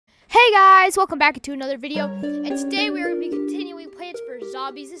guys, welcome back to another video, and today we are going to be continuing Plants vs.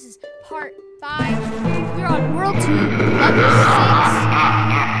 Zombies. This is part 5. We're on World 2, Level 6,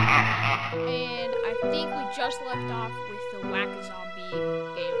 and I think we just left off with the Whack-A-Zombie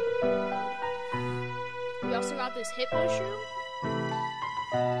game. We also got this Hypno Shroom,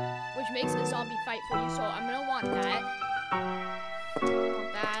 which makes a zombie fight for you, so I'm going to want that.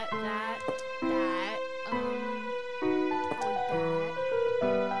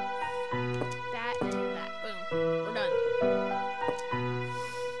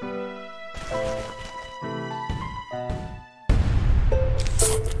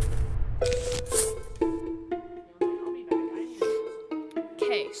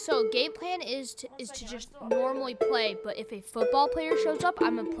 So game plan is to just normally play, but if a football player shows up,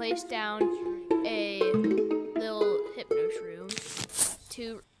 I'm gonna place down a little Hypno Shroom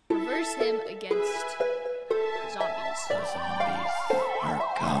to reverse him against zombies. The zombies are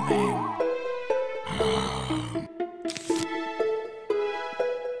coming.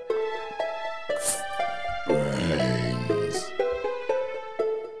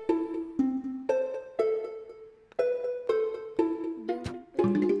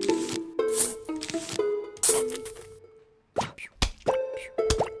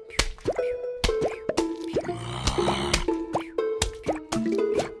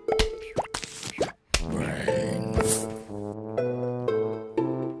 Brains.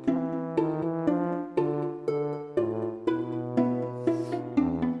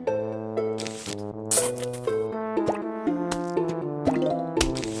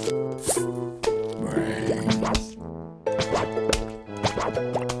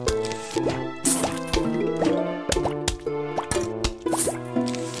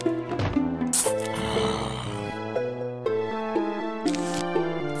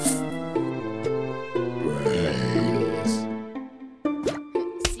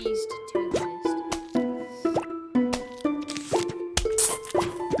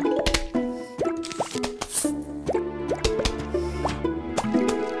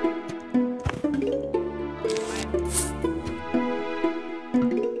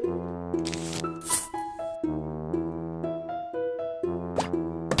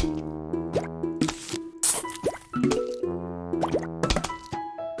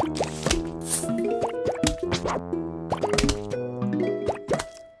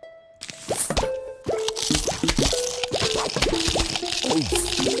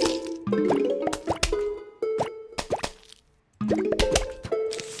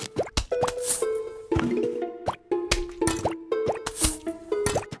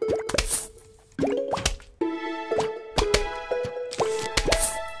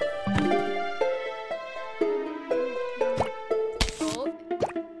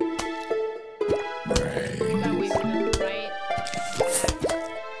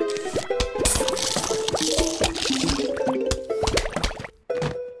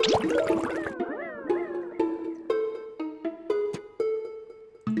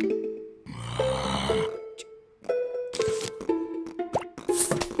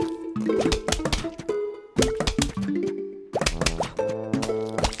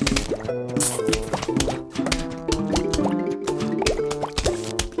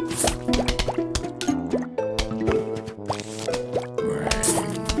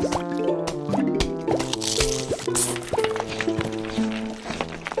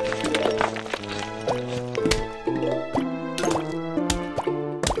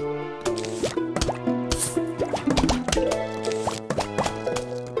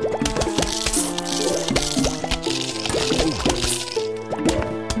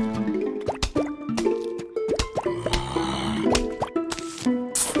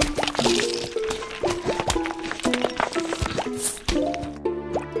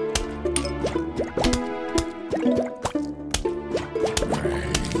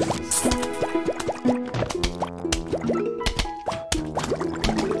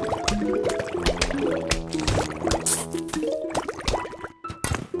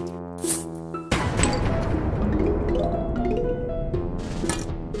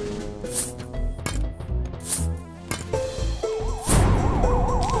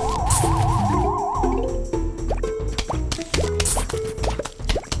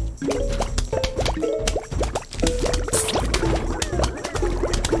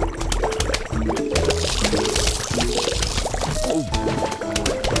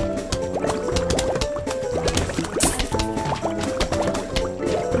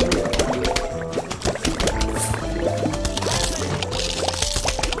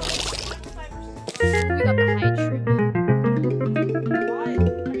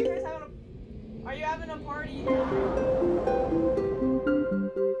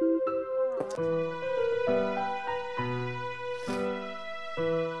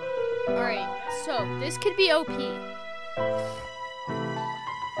 Alright, so this could be OP. Because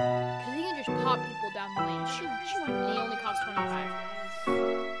he can just pop people down the lane. Shoot, shoot. And he only costs 25.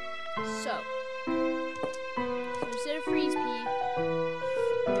 So instead of freeze P,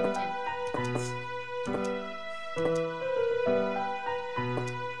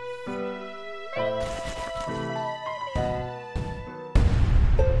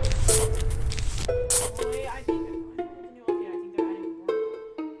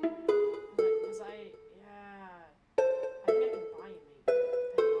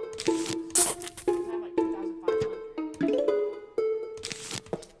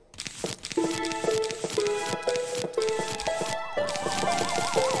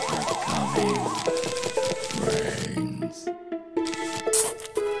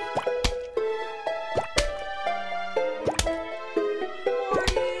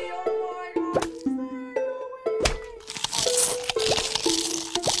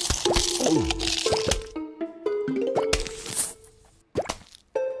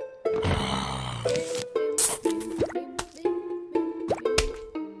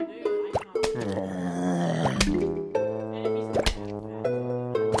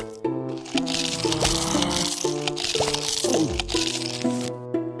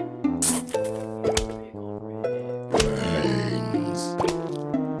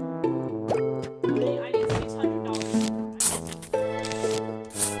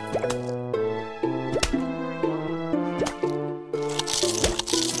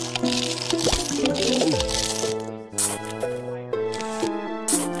 give him.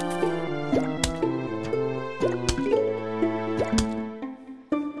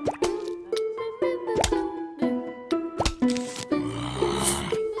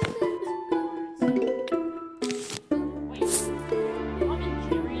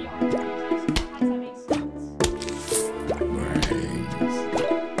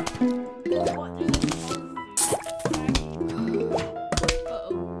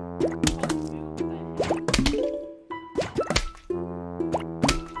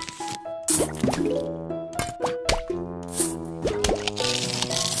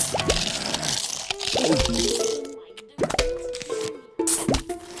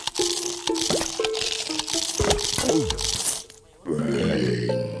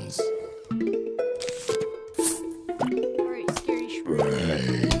 Brains. Alright, scary shrew.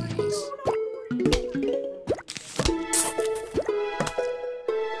 Brains.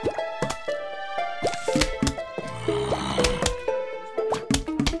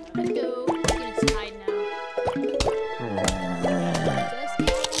 Let's go. Look at its hide now.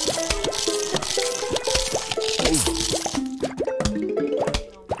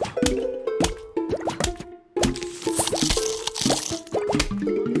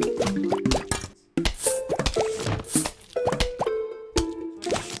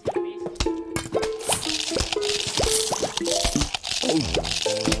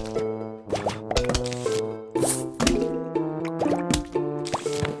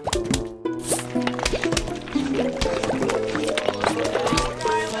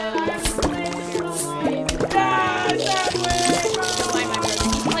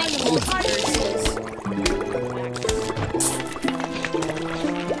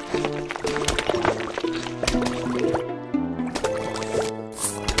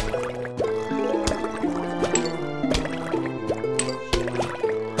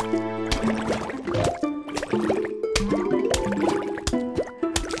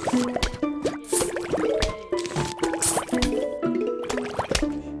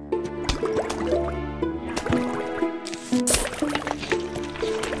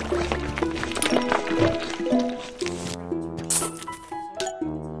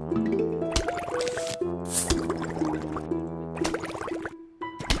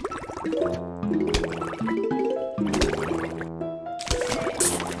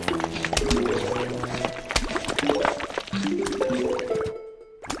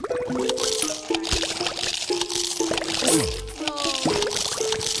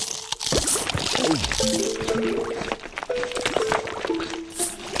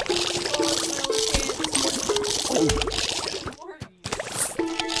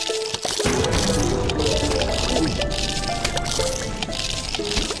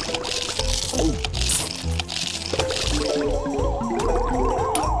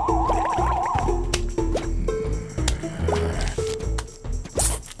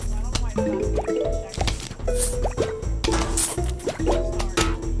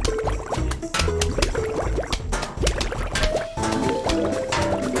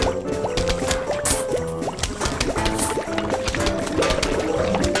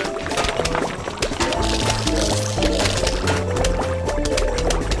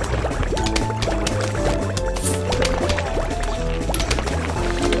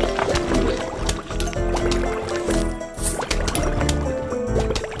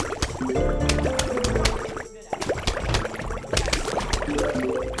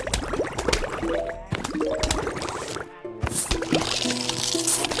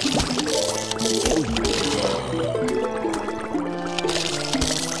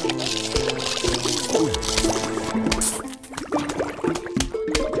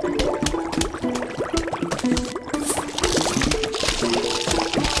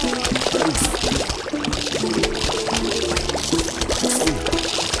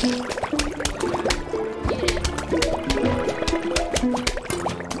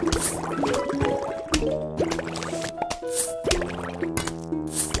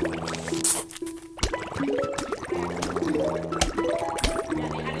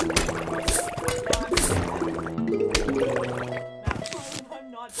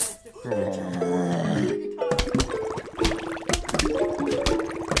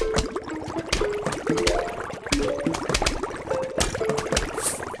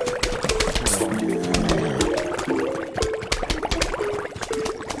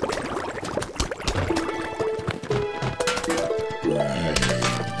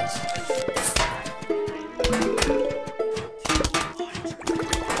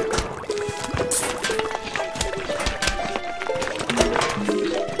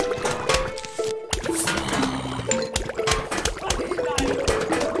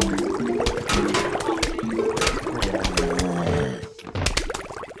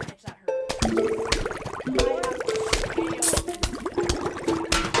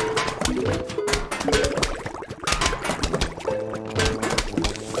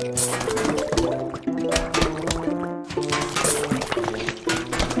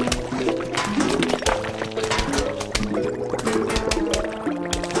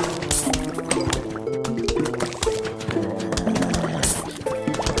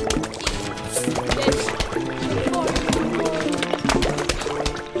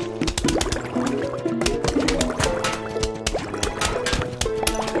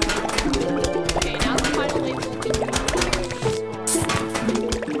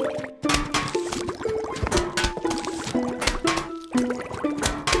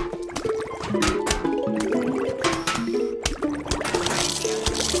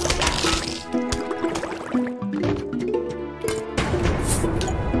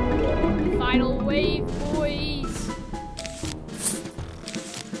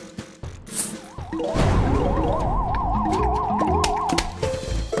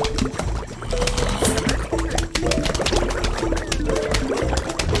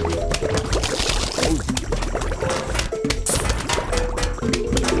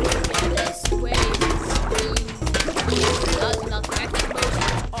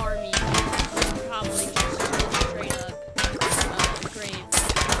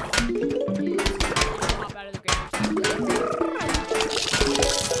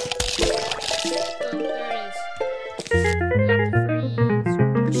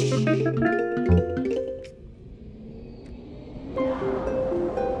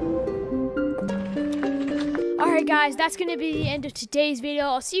 Alright guys, that's going to be the end of today's video.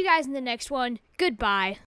 I'll see you guys in the next one. Goodbye.